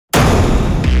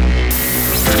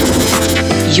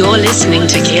You're listening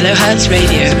to Kilohertz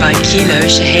Radio by Kilo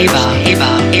Shaheba.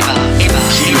 Kilo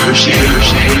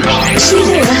Shaheba.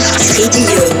 Kilohertz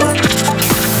Radio.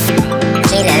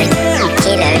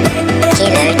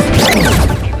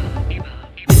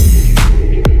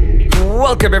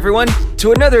 Welcome everyone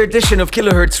to another edition of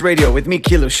Kilohertz Radio with me,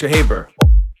 Kilo Shaheba.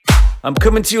 I'm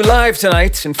coming to you live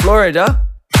tonight in Florida.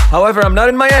 However, I'm not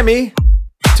in Miami.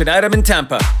 Tonight I'm in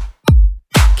Tampa.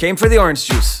 Came for the orange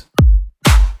juice.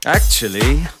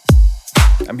 Actually,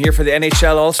 I'm here for the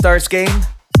NHL All-Stars game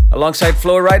alongside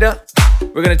Flo Rida.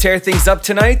 We're going to tear things up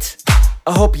tonight.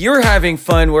 I hope you're having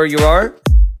fun where you are.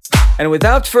 And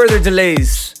without further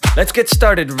delays, let's get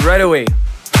started right away.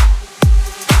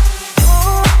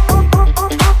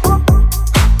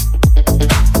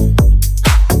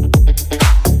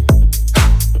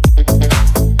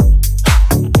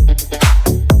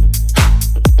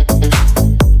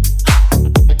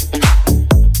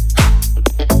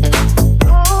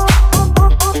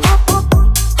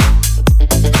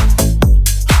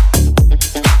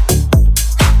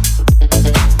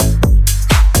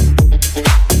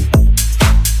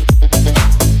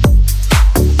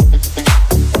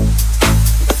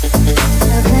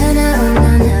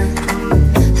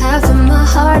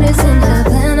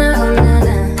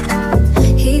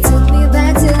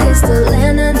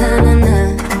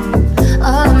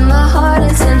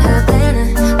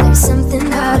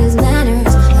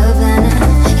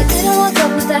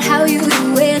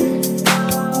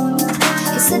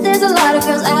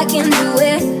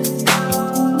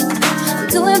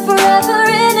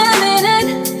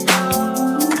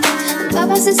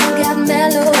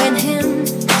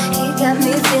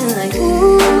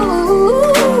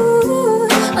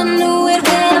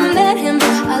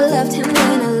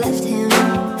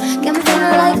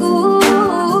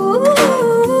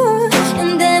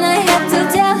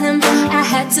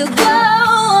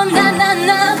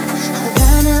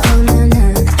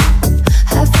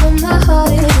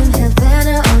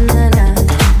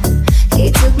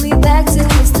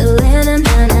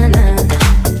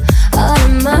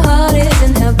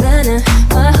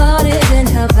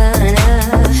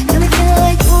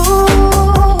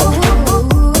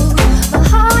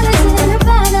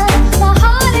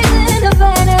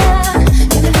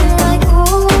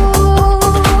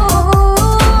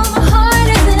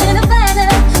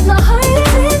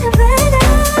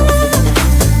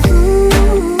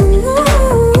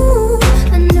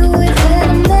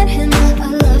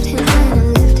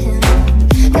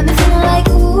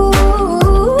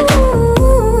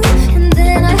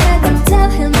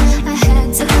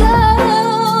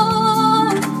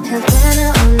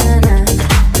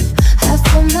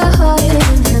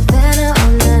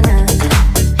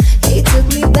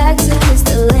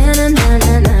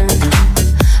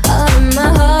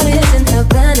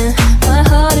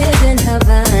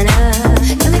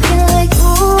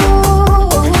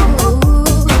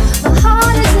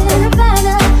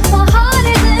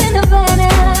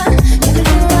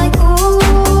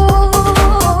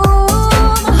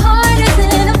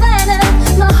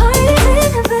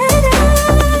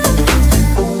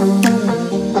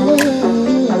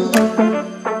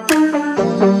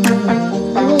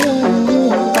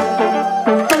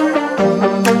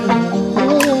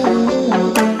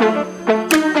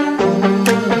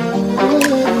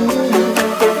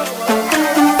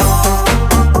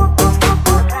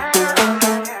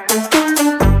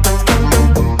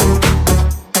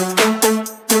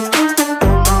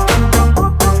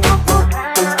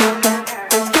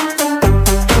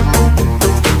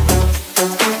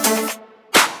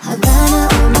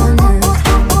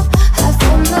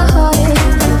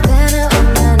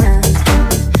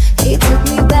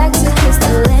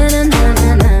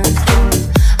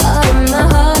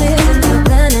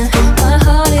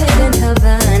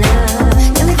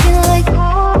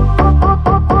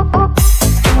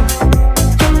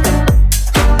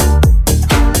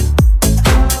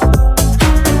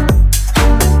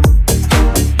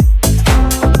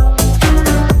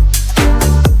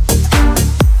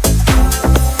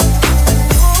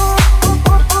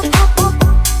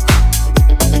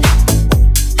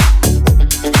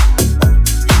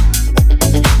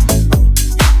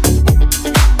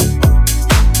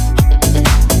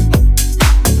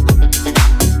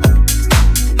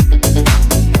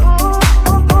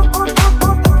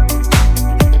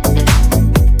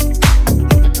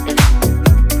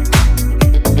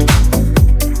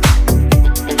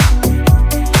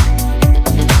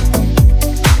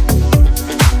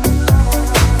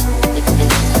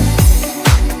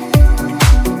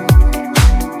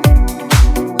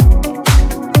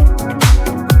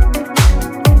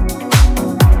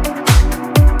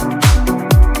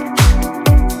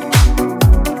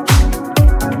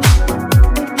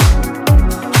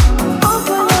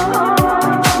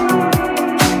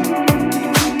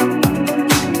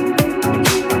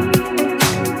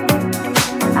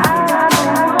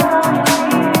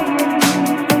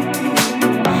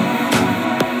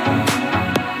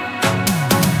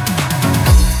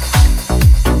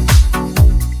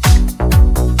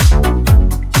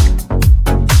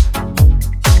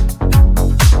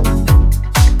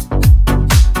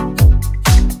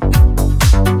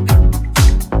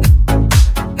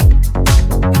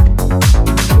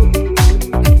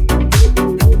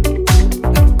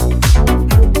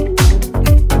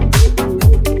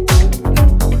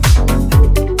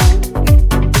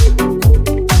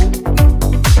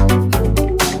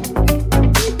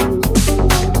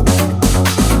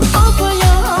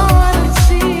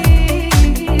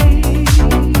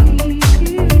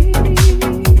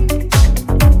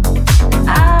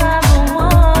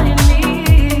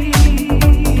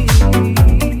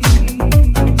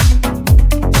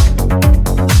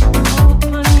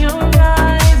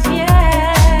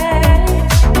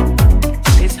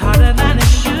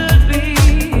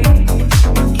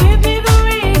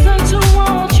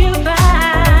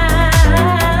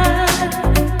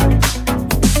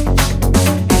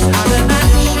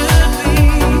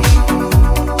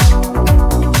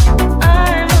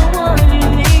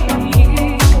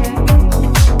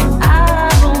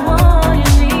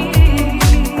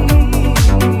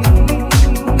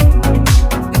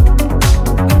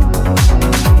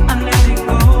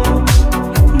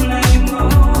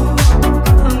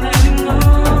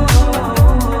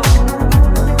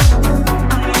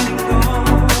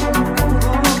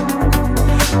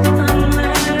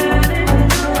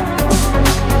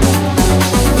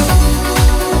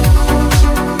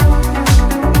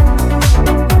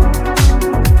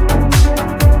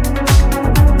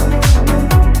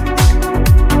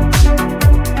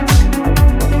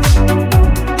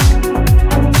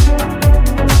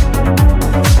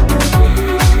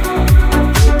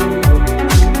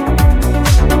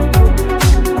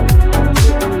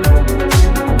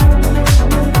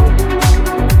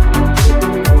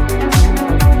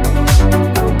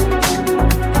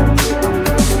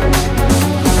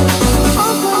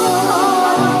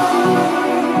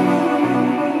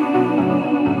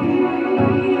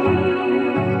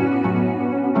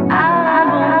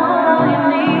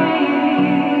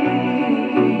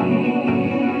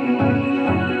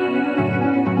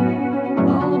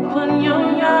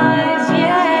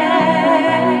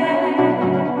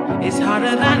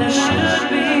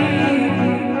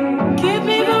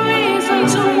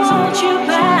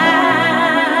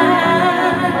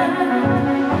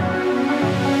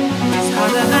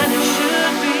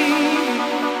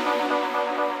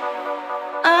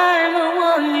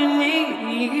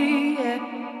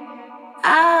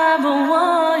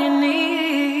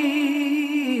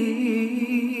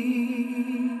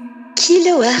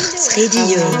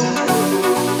 Radio.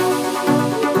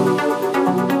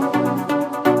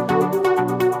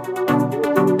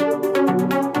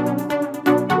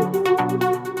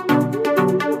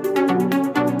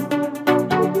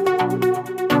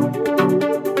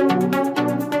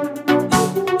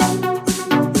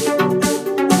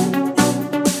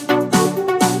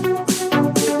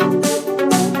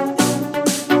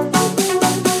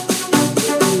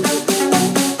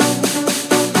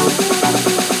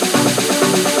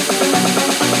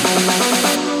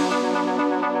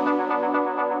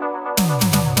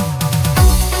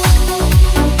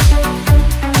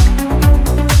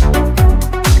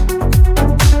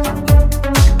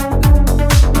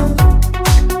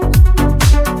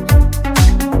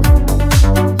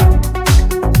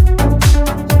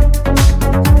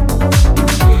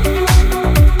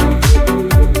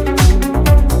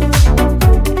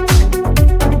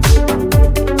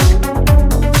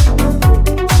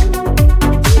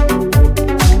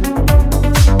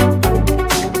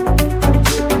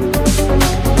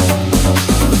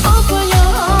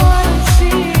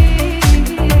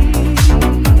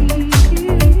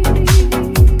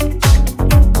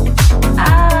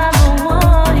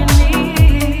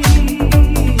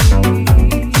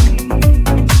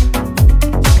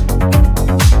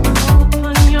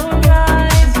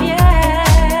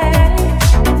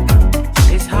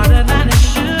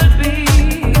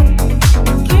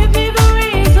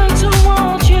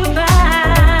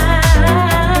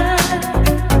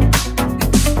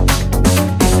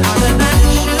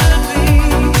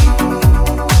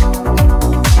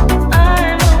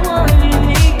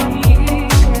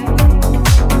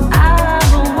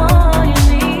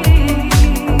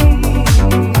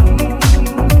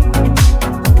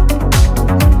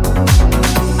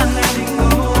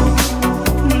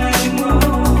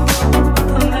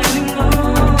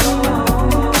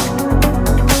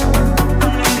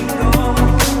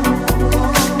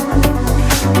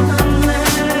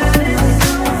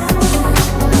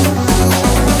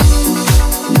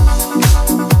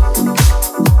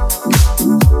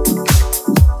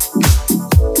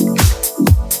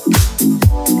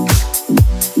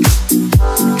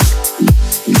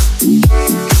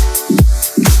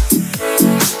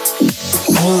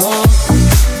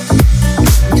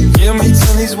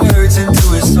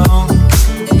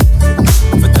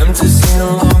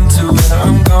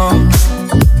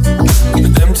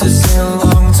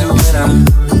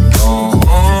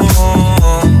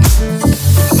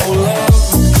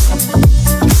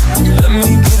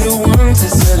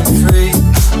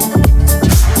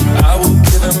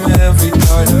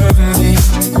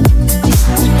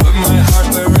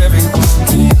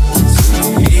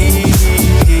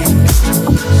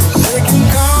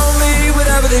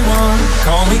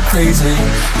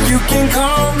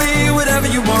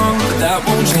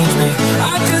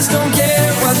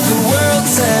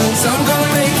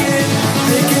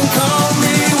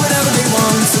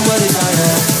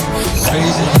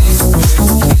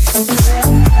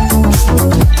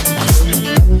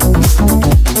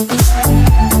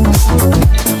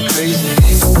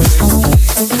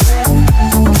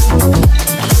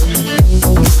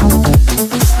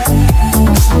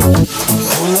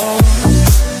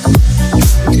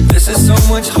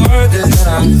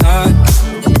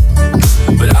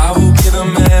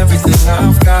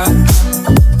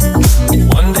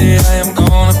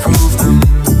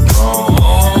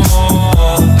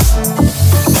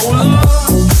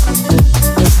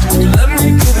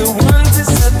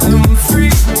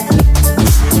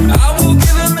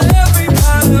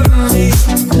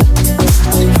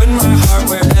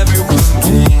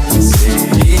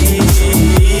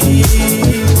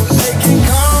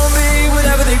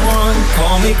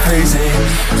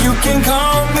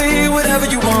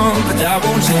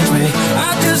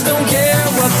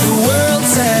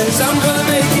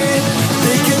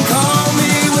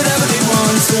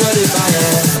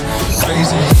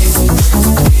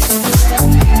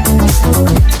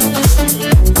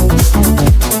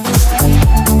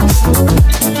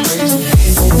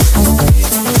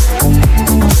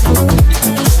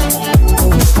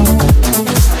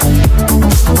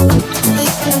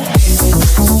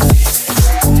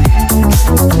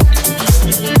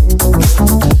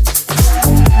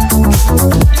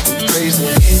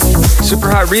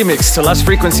 Remix to Last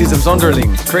Frequencies of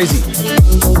Zonderling. Crazy.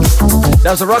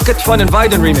 That was a Rocket Fun and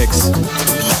Viden remix.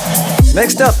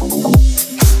 Next up,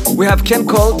 we have Ken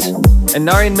Colt and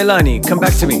Narin Milani. Come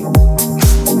Back to Me.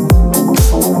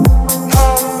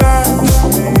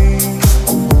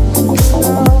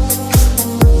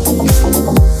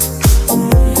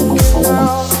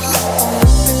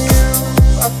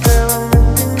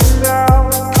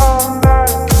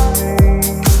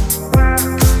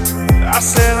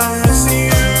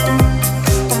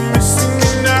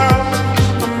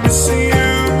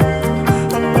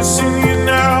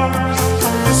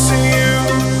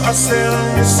 said I'm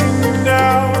missing you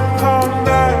now. Come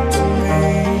back to me.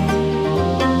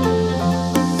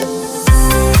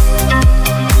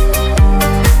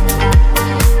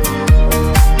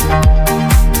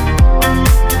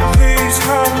 Please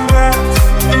come back to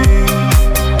me.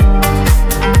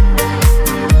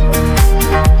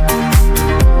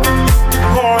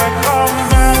 Boy, come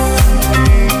back to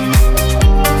me.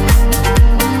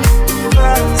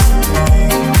 Back to me.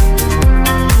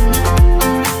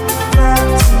 Back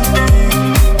to me.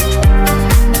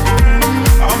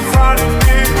 I'm finding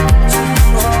it too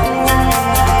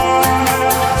hard.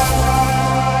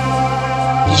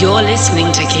 You're listening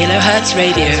to Kilohertz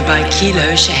Radio by Kilo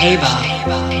Shaheba.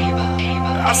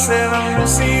 I said I'm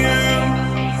missing you.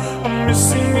 I'm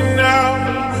missing you now.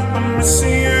 I'm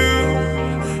missing you.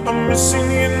 I'm missing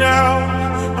you now.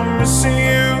 I'm missing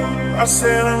you. I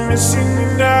said I'm missing you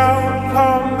now.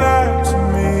 Come back to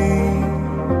me.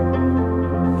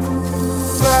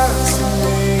 Back to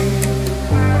me.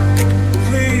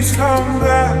 Please come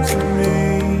back to me.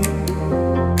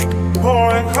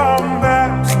 Boy, come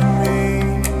back to me.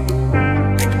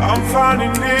 I'm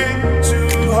finding it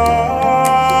too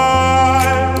hard.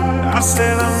 I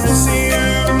said I'm missing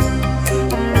you.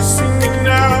 I'm missing you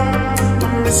now.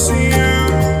 I'm missing you.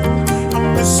 I'm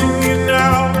missing you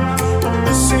now. I'm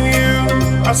missing you.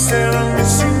 I said I'm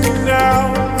missing you now.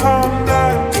 Come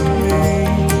back to me.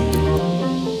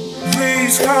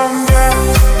 Please come back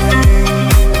to me.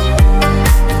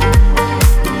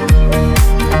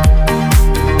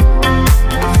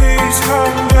 Please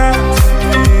come back to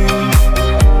me.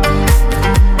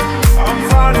 I'm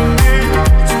finding it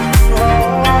too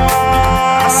hard.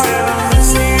 I said I'm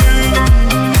missing you.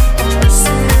 I'm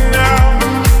missing you now.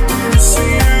 I'm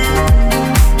missing you.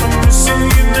 I'm missing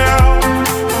you now.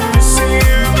 I'm missing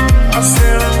you. I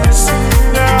said I'm missing you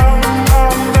now.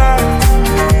 Come back to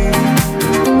me. Please come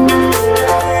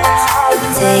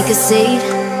back. Take a seat,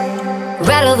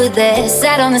 right over there.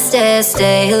 Sat on the stairs,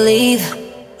 stay or leave.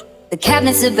 The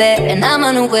cabinets are bare, and I'm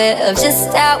unaware of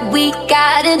just how we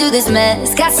got into this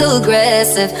mess. Got so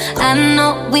aggressive. I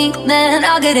know we meant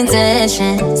all good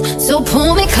intentions. So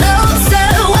pull me closer.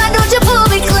 Why don't you pull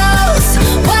me close?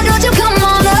 Why don't you come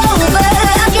on over?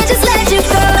 I can't just let you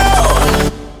go.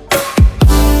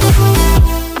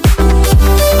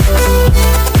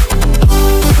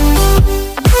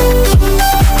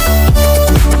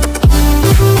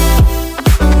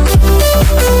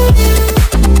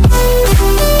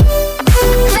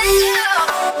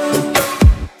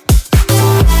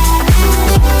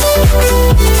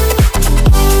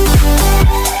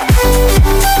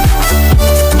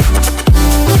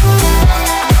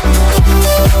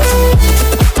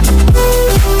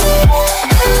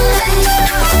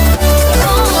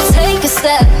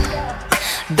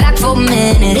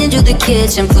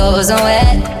 Kitchen floors are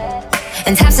wet,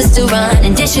 and taps are still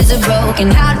running, dishes are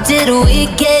broken. How did we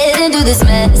get into this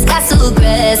mess? Got so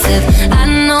aggressive. I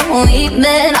know we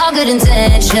meant all good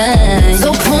intentions.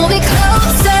 So pull me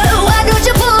closer. Why don't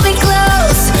you pull me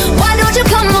close? Why don't you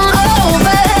come on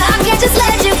over? I can't just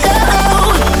let you go.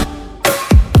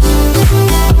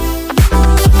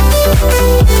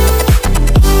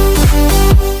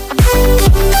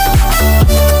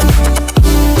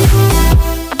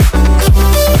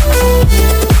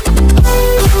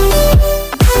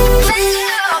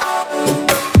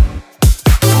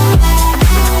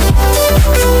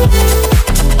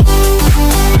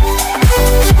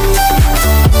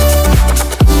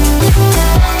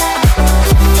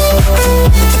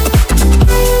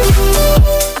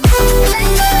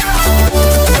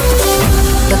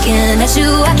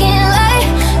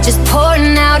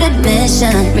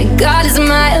 Regardless of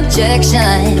my objection,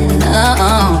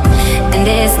 and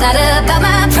it's not about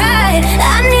my pride.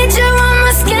 I need you on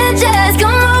my skin, just come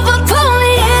over, pull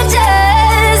me in,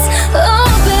 just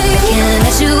baby.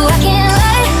 I can't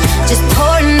lie, just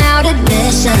pouring out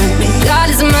admission.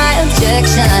 Regardless of my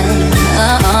objection,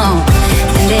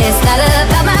 and it's not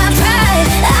about my pride.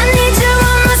 I need you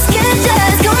on my skin,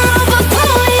 just come over,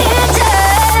 pull me in,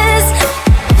 just.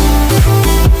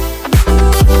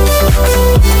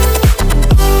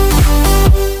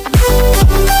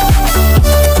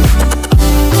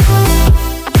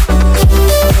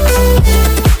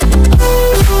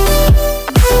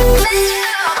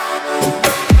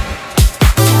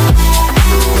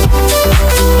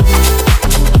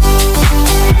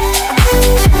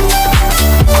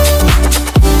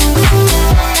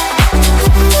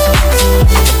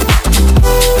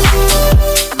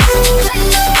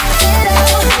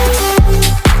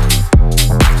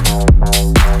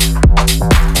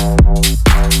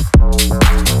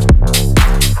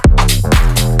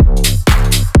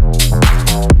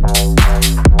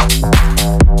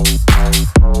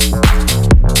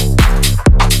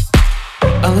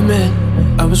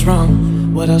 was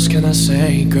wrong, what else can I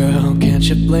say, girl? Can't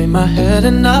you blame my head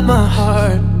and not my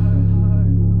heart?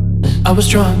 I was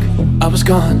drunk, I was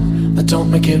gone, that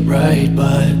don't make it right,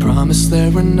 but promise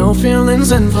there were no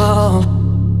feelings involved.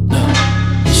 No.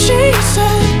 She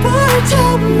said, but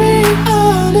tell me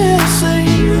honestly,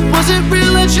 was it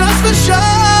real or just for show?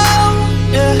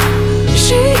 Yeah.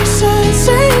 She said,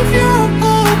 save your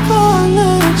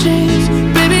apologies,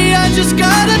 baby, I just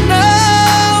gotta know.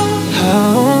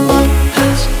 How long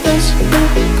has this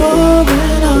been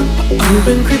going on? You've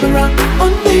been creeping around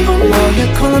on me while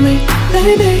you're calling me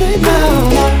baby. How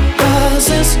long has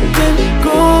this been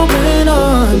going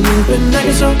on? You've been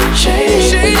acting so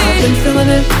shady. I've been feeling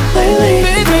it lately,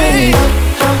 baby.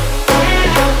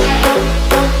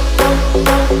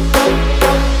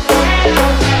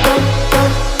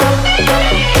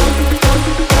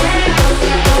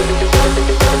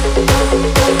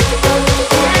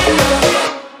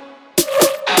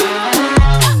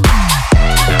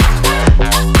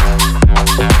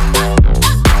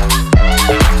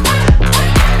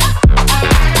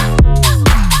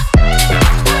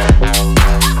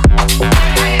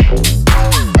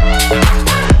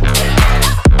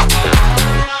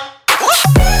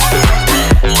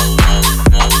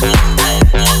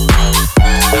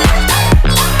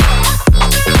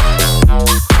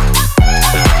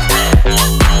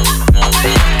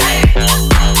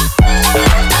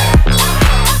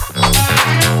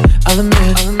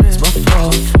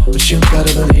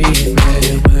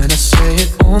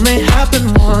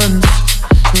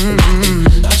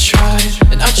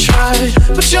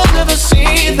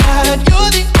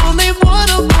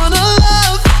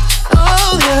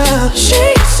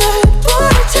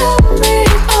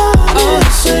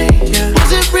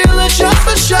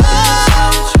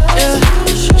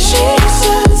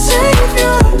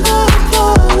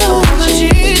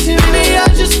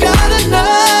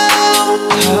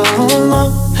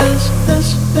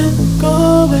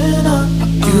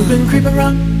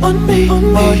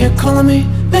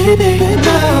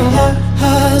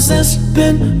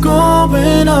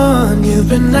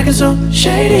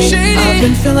 Shady. I've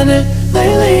been feeling it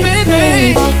lately,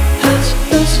 baby. Has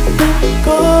this been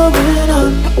going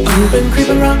on? You've been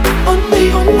creeping around on me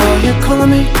while you're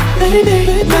calling me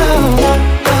baby. Now,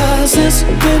 has this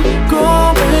been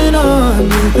going on?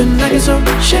 You've been acting so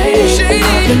shady.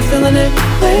 I've been feeling it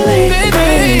lately,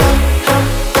 baby.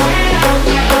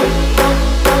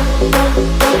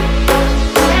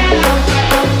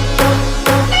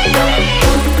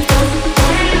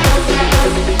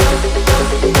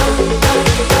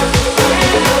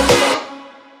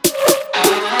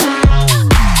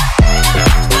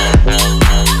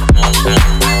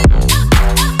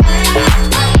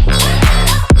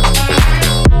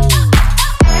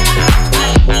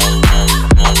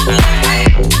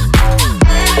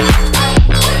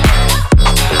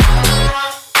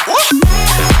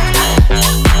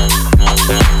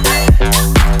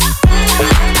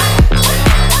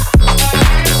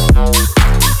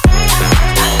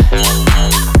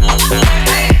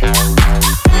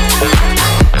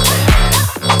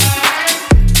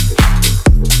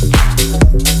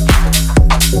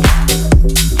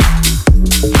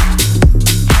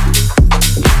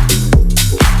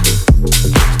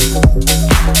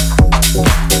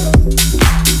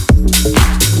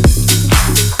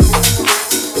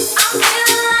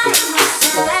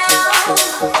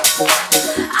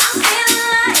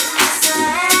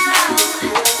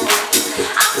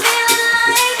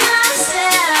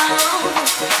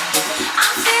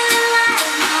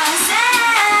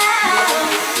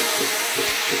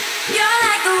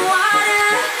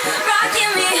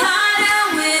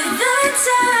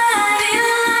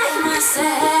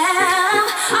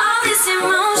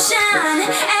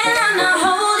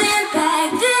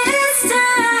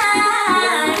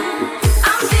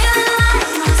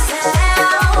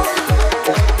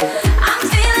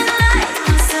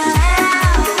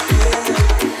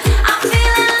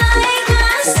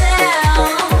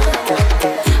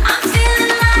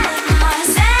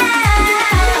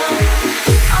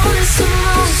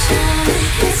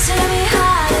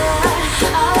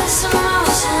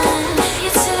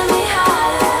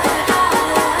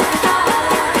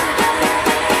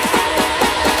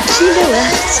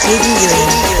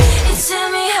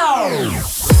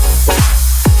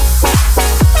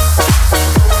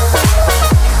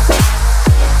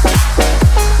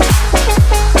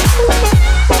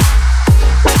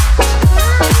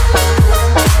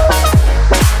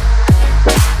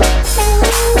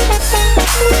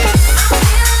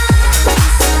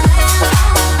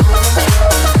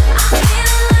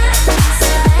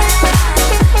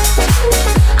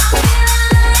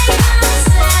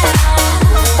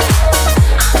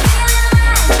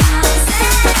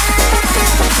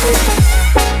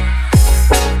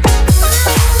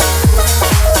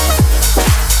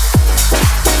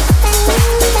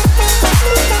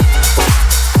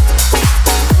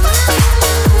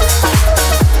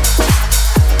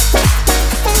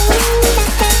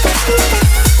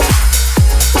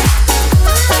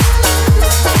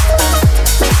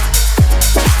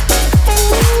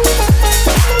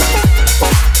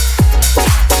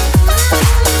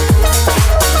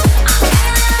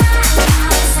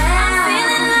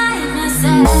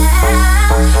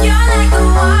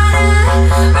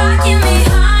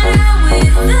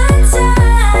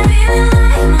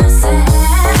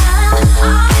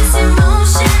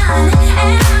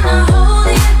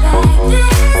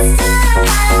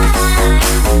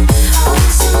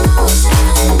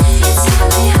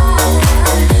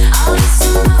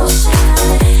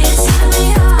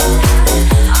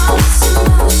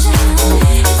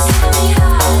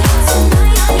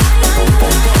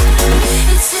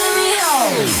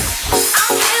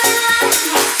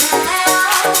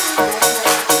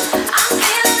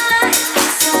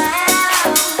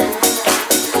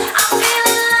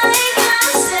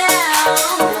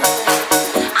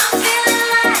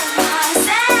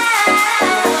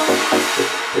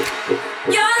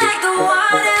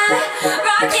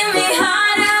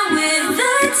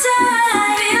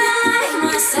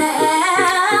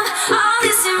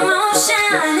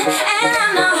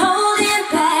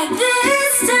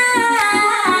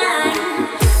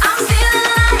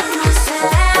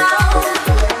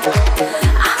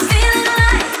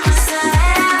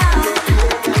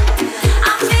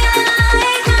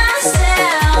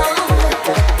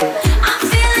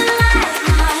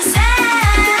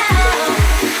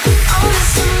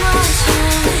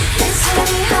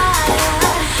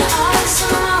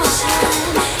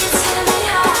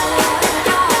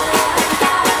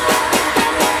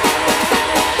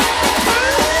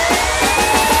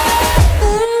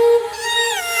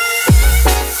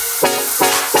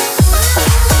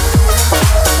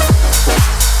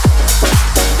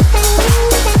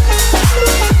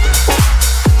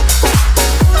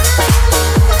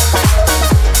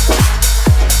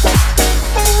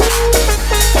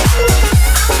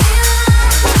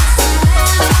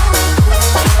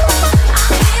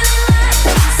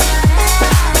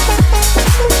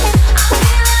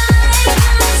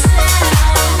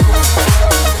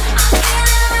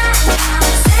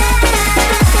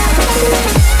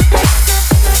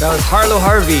 was Harlow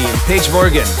Harvey and Paige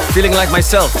Morgan, Feeling Like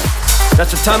Myself.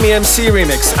 That's a Tommy MC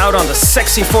remix out on the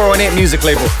Sexy 418 music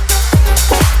label.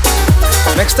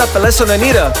 Next up, Alesso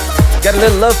Nanita. Got a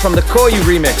little love from the Koyu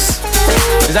remix.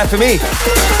 Is that for me?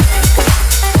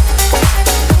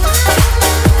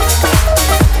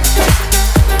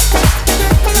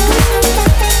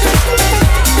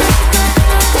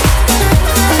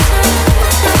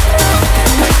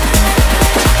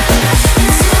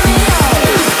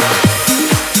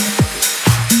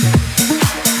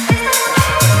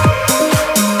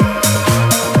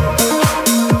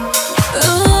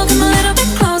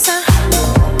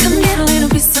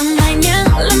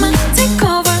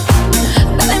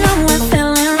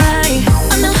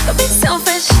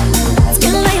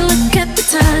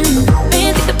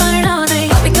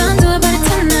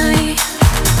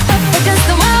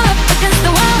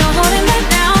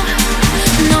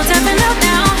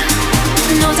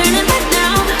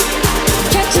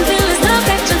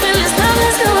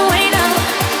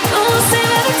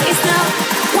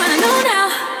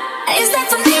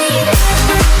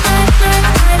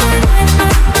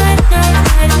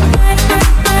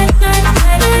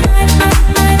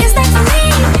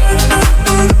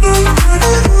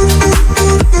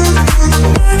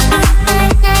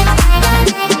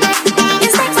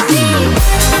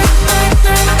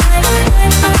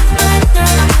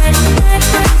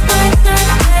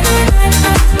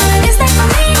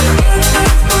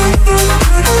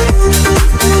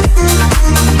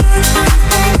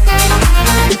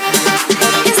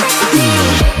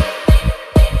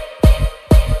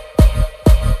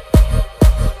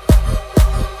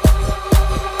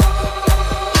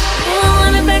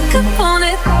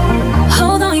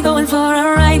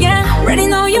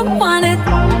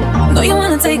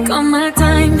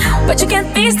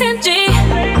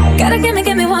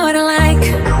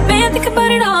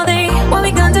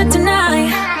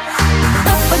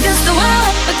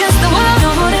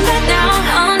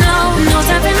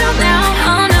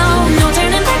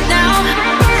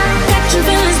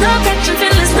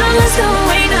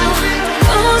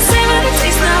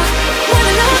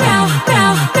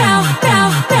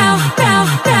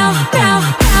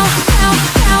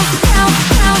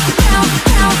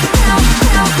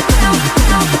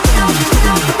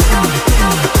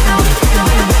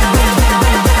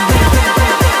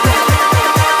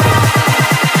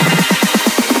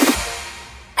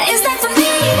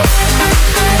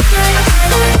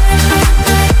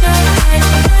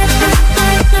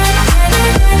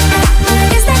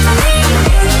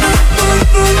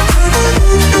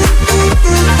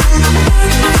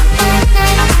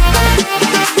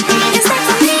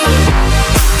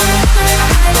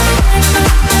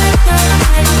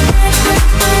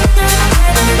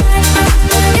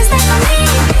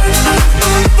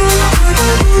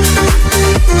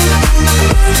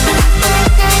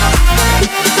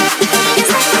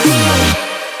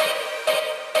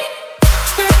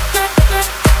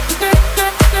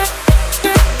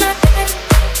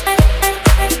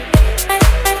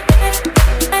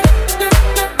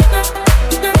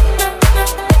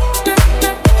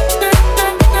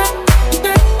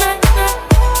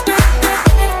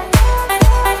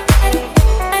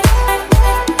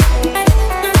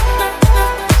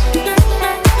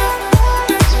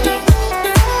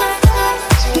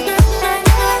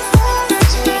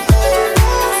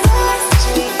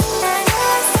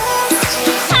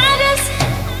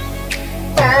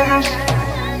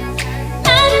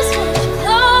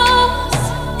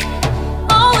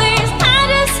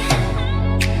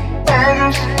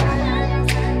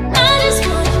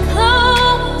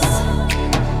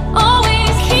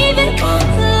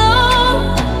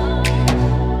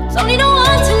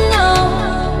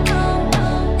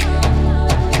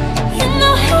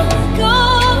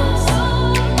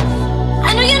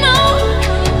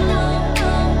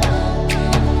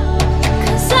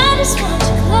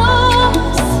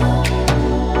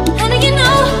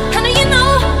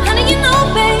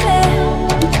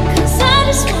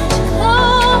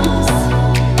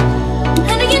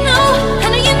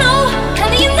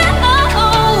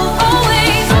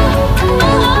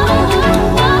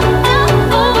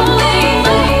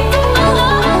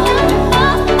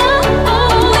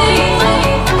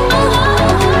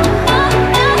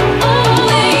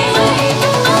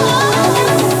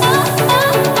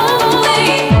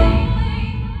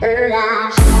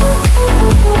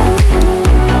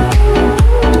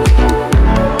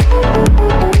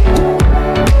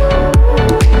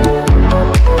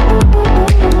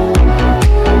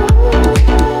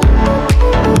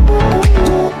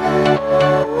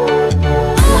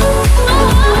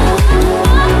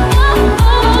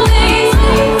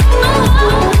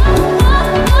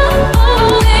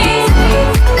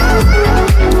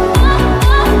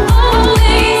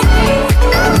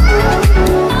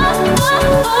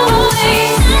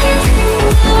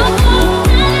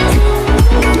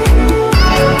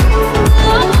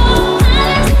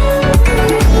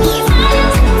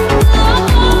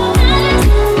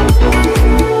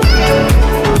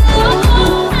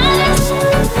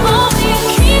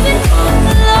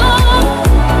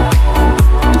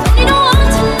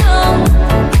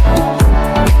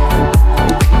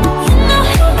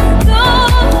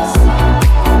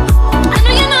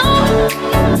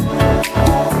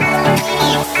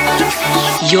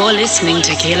 You're listening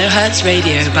to Kilohertz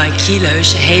Radio by Kilo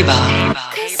Shaheba.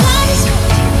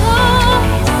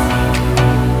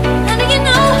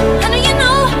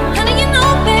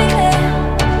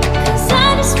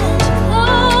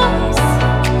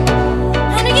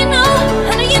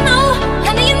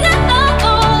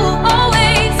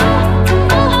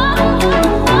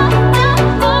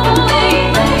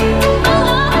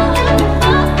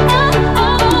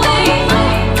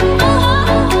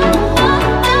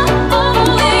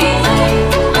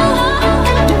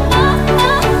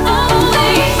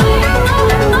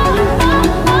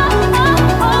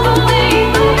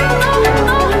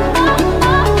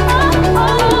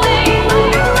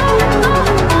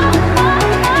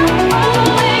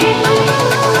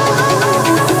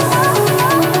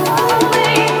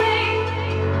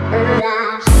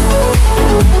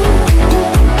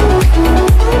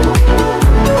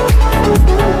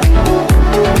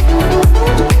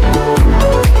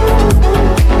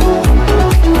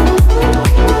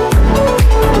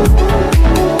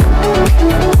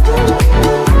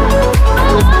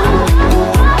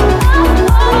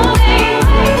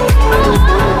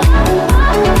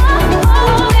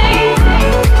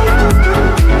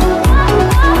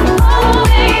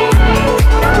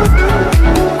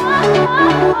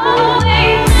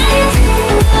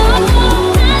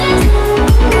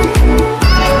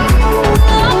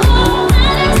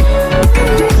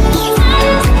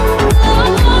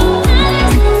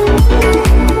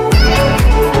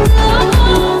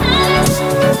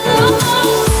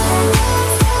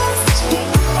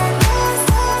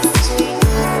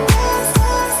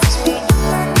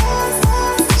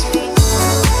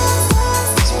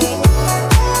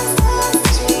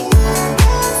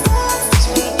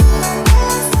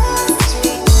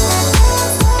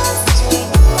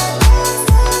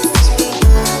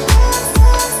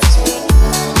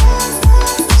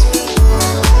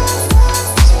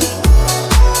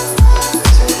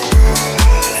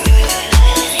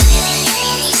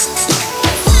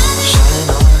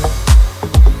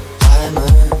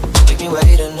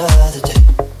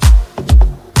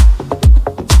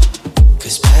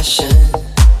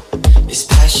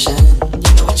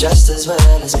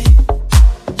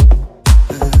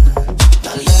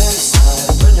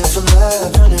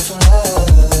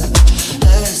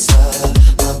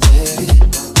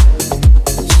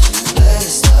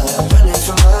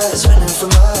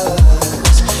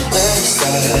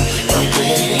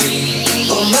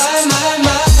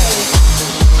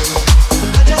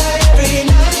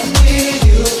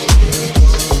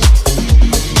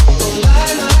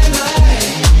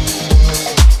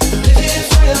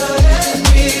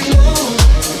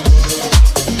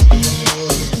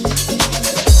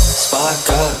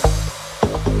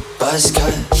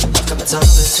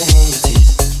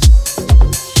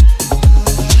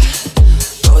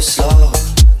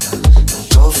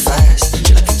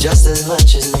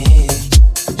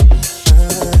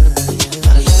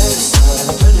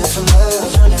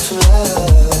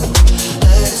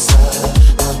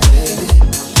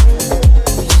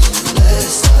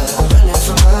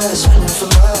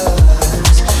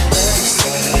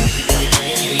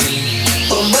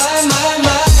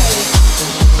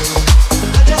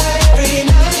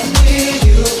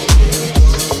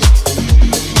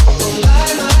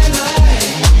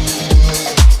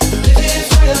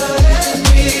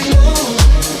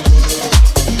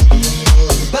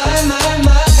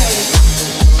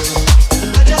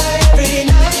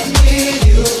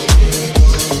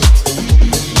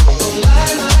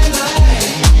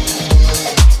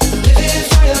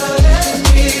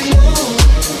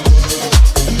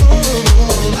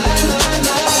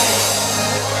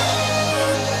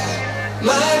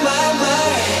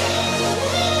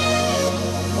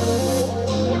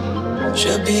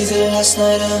 Should be the last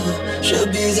night ever.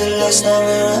 Should be the last night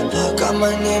where I got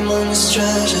my name on this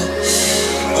treasure.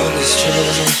 On this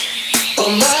treasure. Oh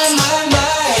my, my, my.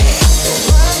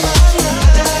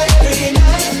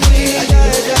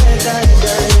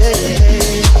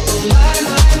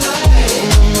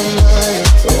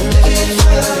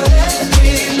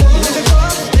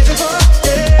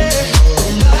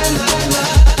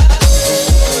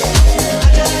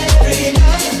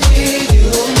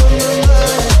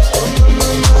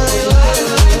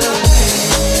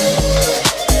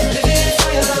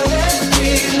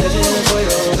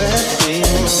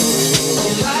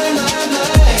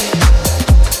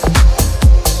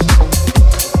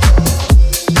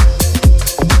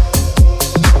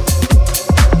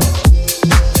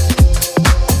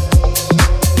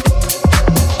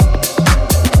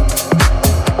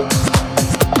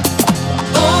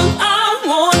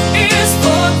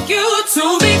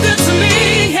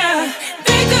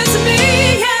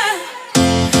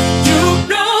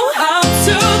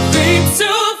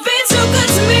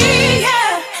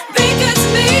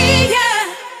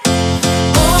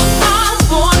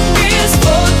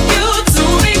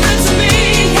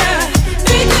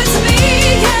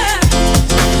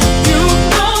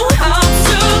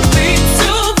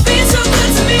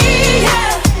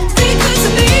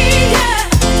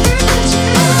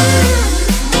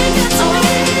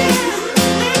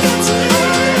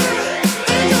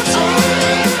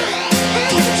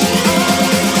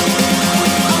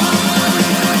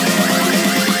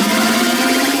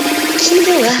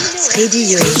 Kilohertz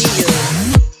Radio.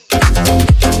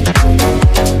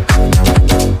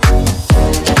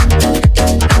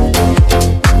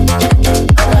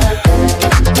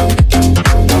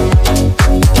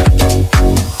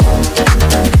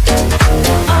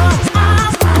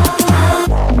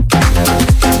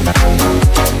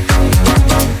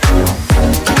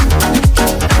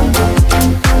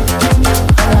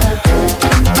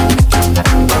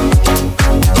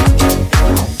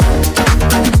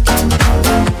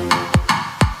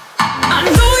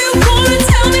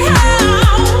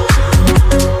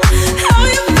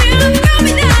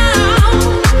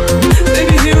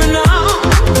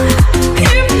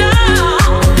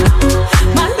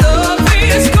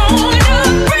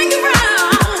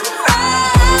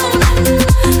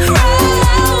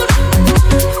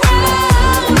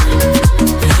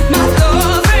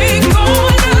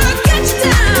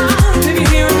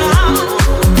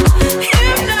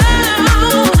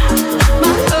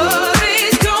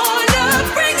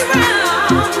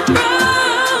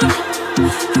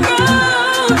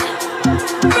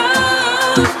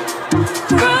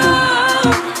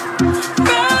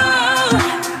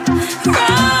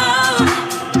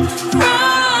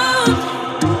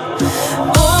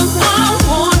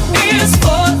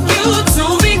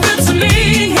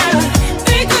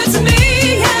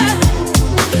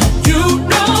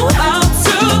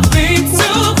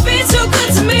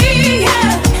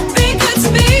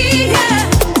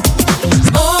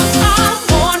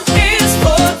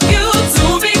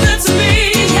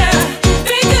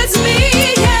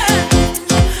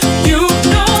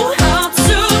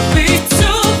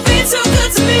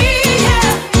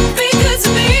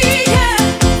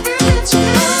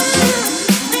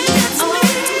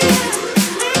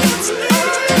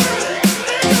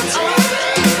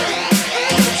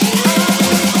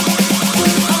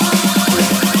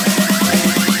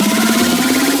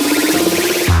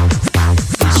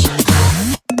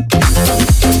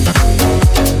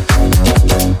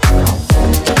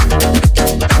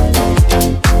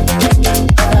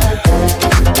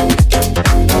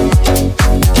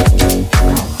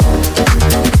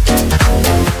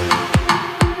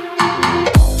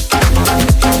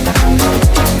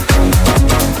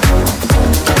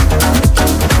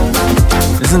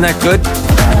 Isn't that good?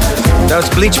 That was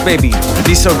Bleach Baby.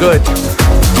 Be So Good.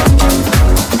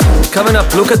 Coming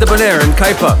up, Luca de Bonaire and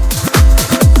Kaipa.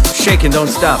 Shake and Don't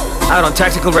Stop. Out on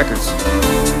Tactical Records.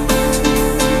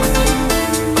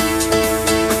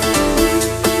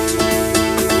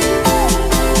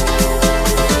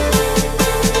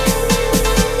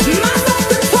 You're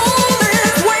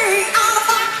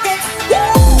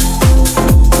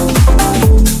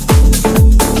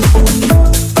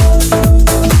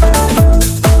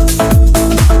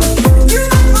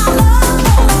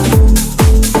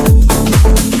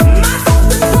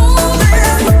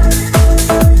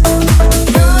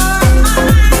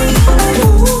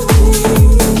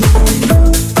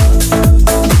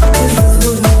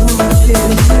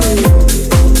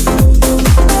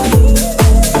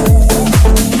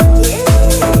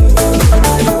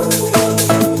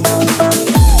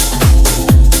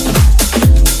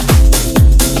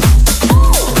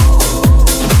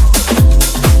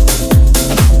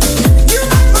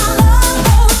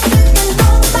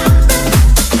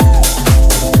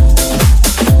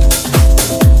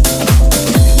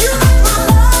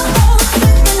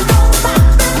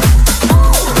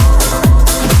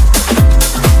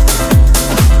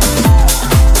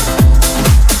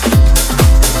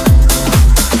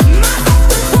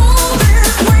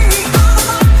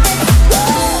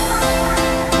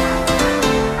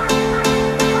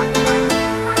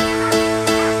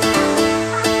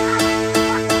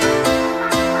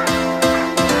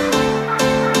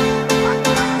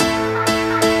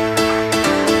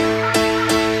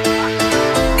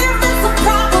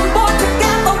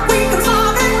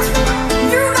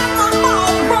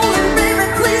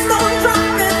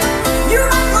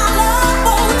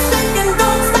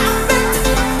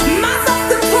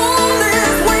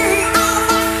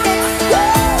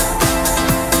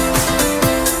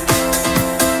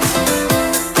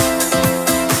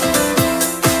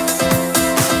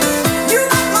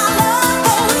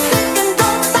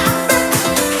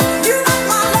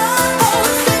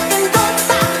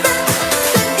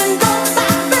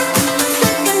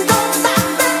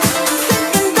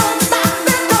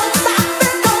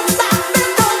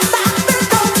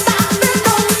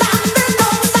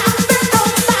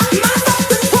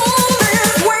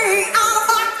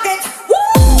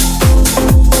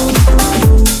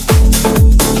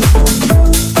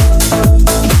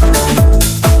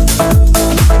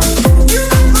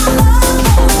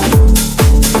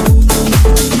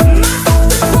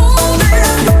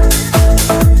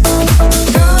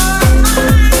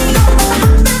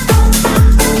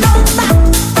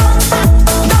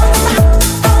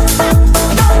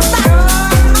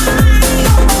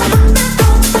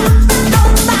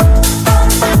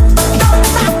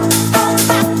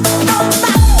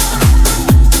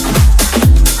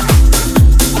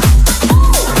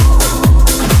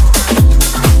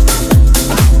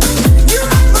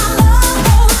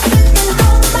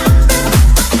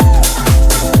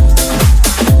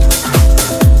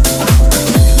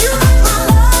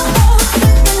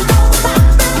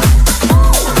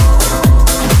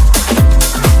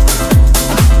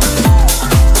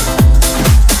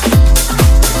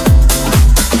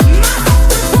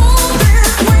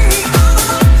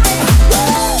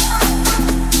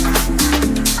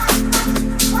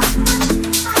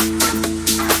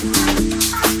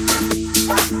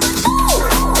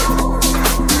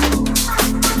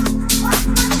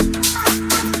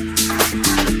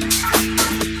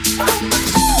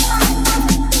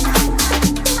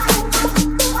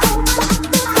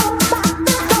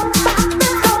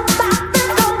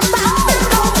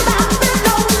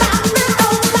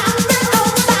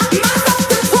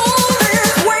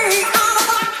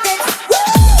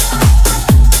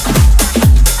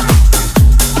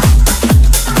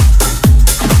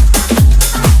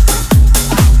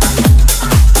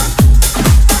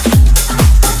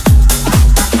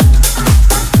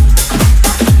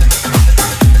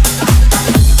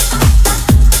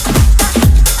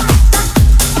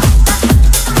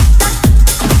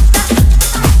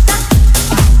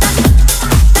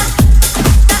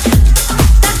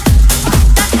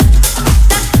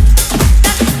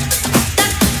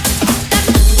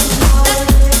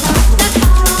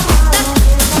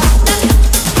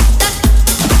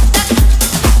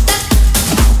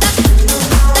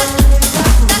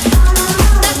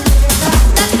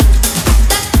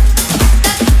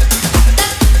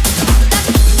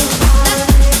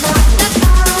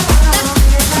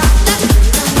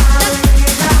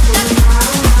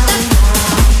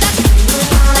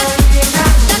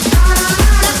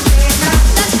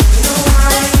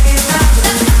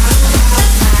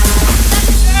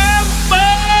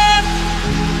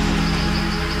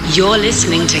You're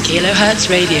listening to Kilohertz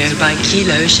Radio by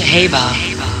Kilo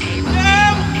Shaheba.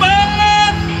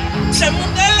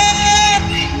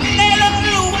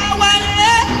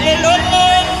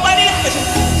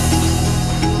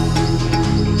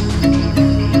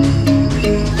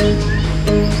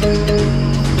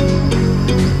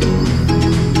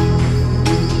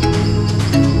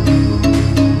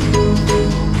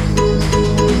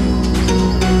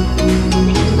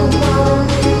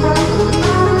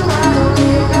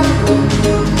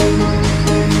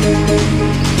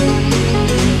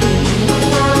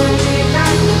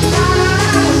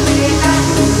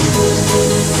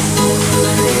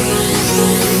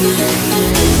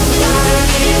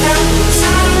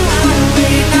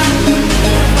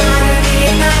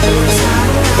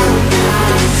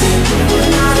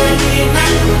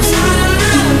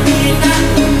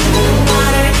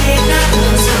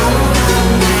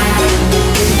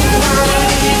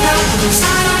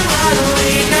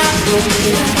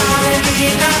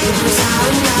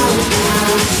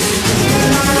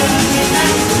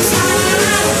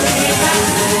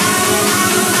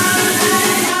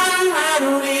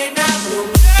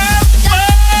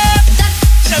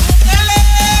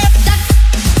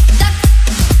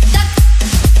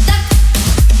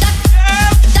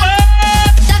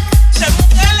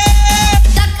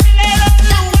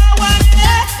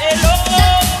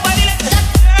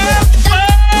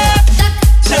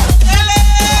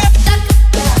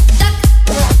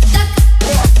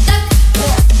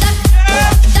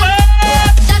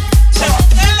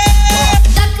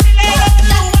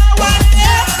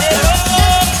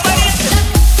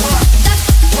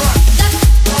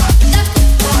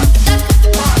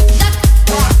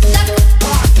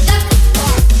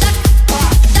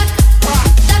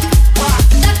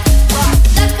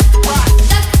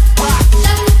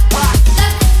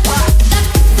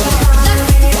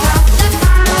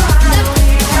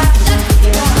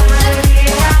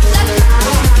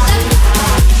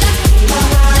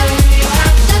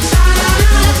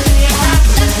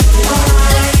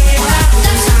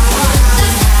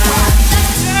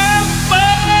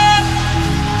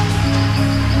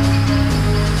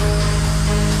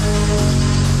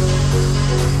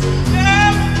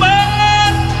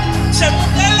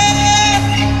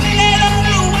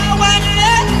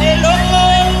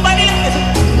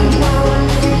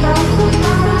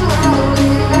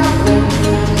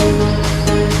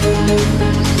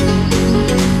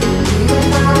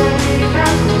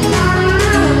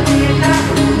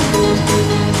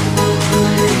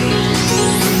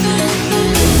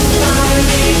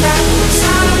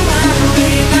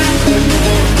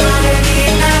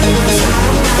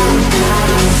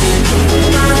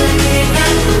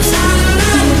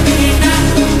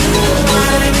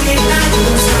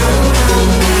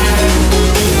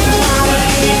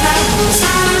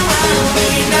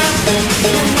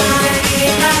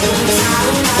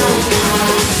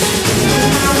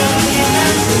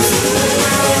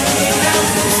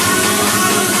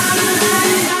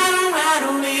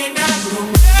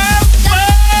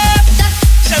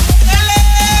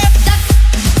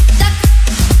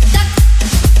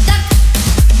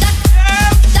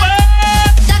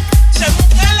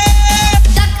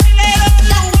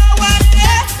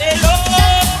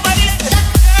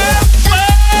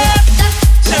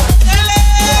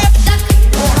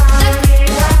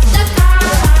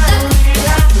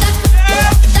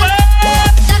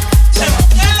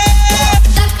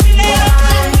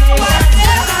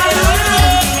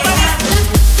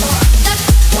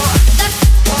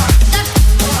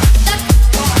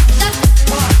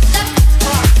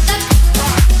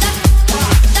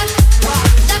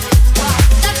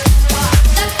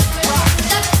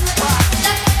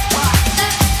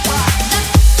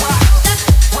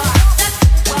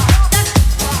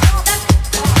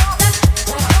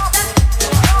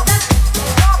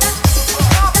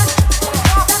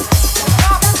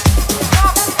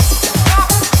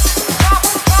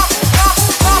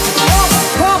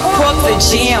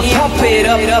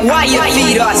 while your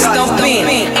feet are stumping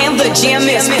and the jam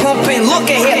is pumping. Look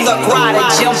ahead, the crowd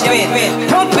are jumping.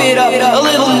 Pump it up a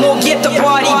little more, get the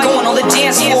party going on the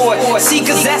dance floor. See,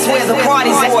 cause that's where the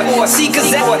party's at. See, cause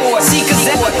that, see, cause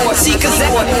that, see, cause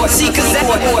that, see, cause that,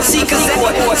 see, cause that, see, cause that,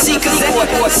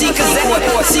 see, cause that, see, cause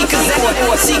that, see, cause that,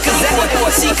 see, cause that, see,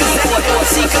 cause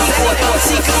that,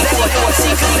 see,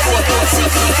 cause that, see,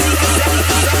 cause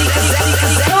that,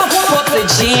 pump up the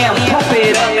jam, pump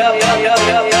it up.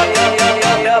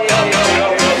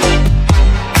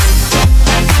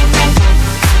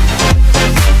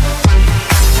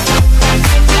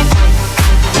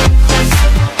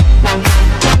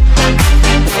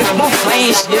 It's my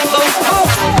flames, it's so cool.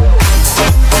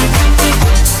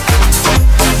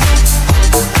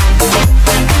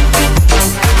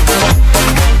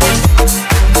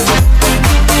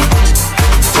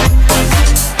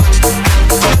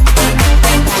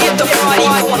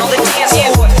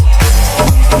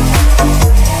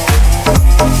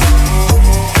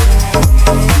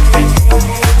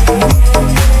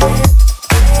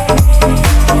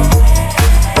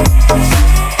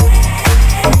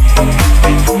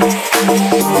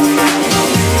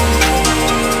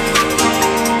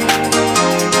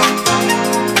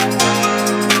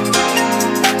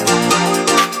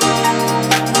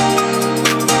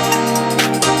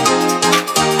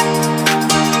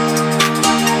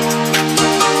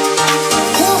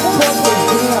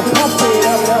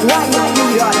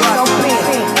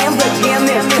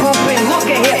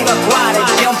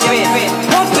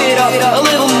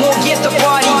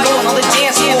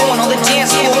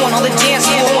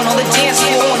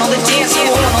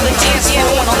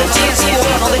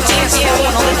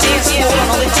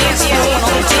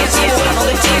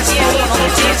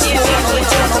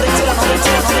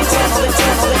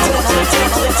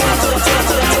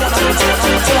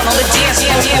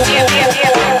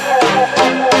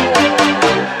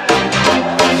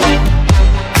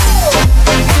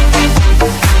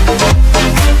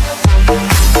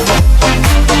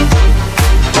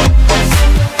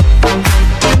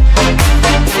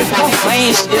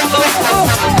 change it.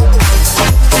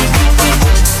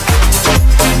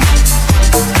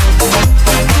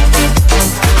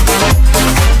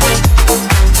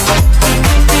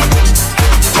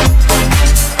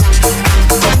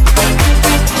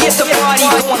 Get the party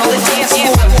going on the dance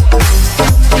floor.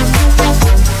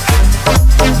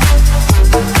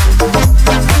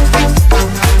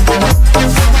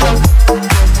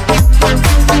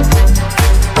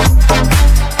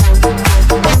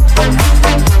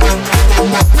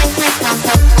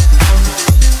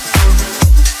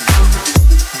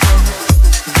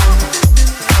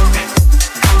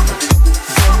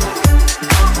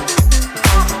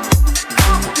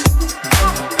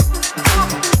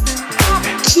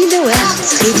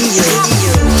 Kilohertz Radio.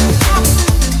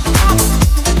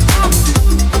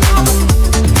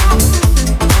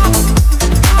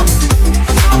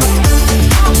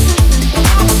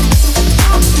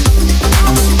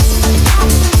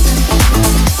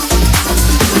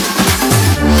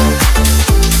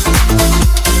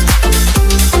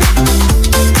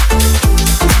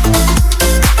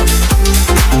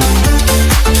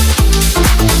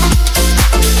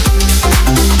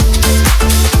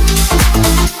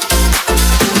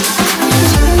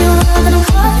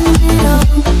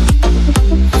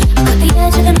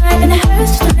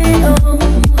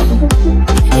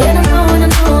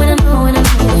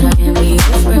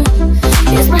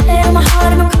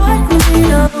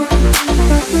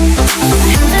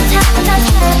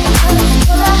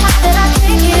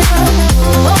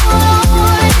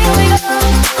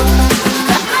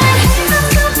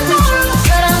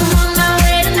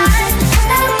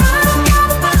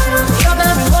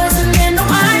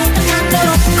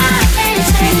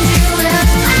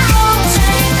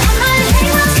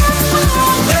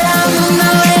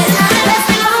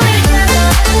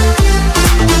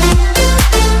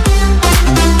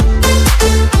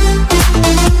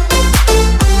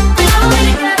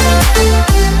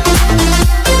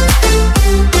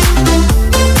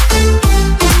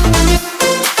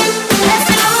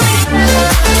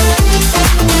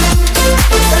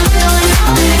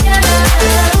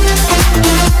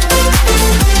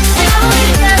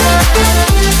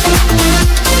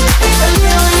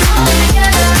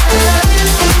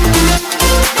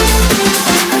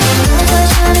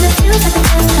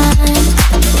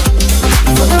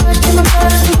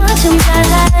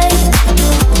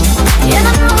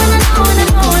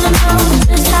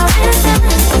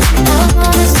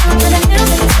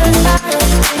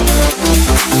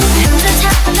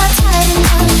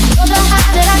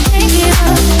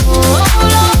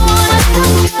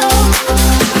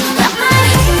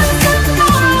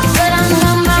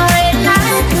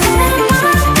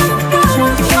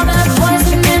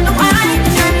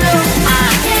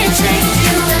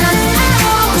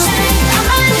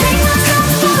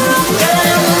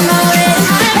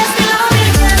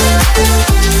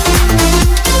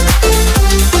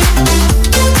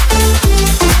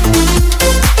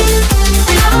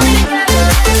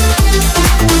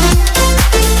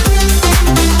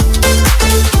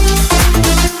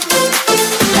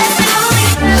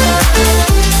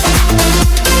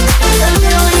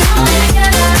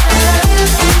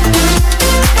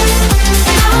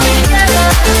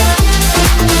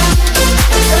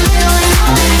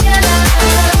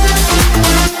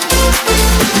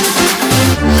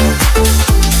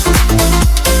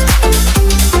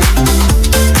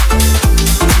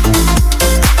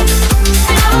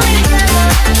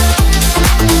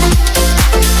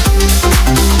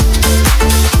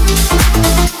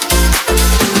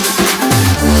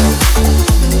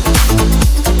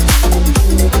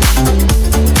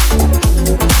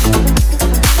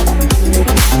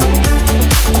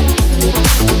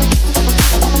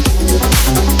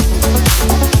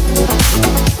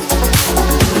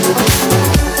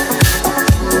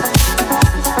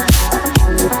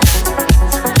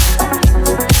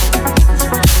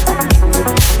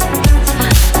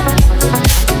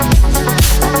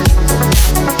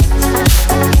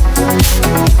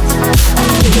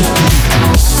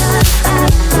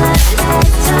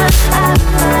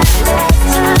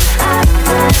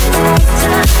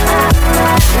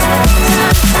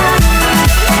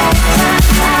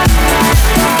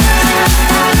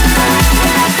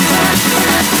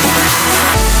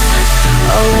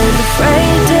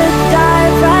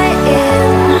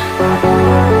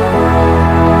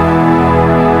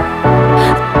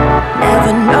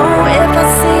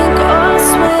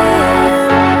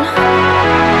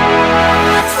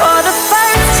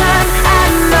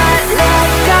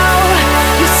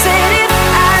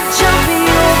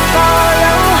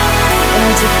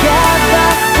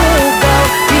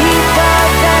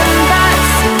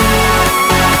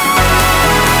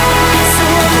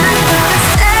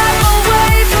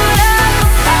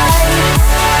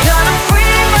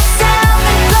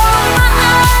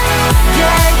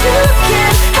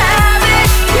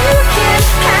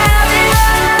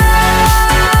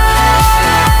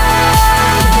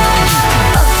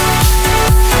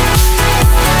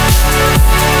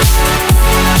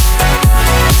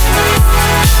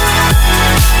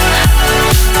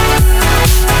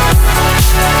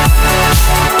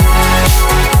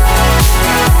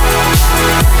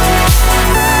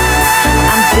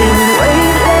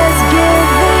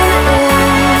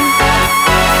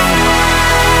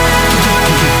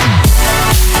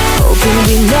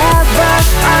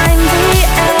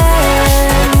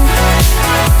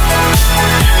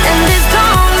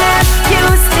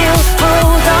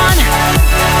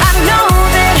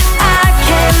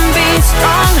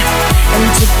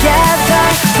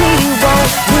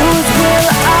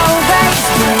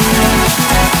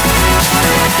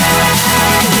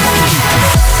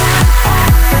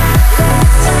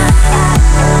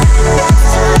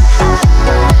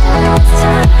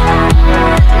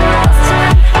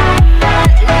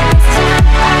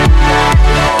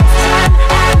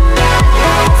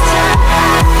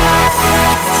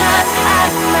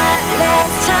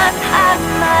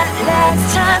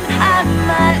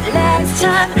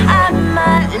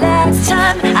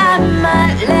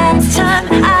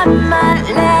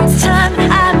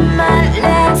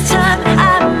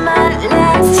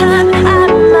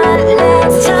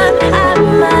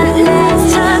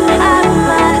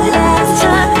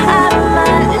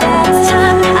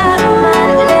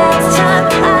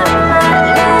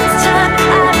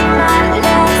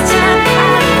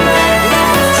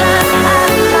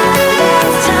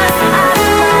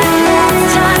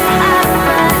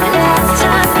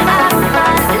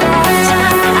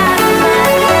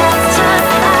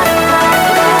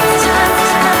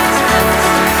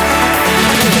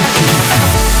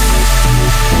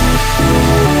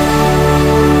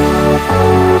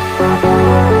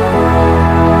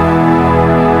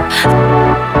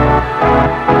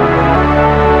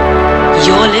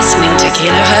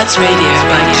 Radio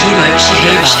by Kilo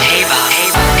Shaheba.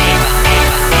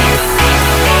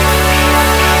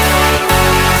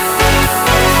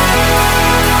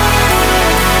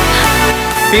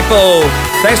 People,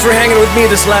 thanks for hanging with me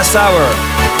this last hour.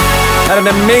 Had an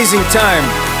amazing time.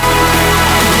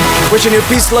 Wishing you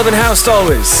peace, love, and house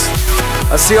always.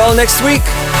 I'll see you all next week.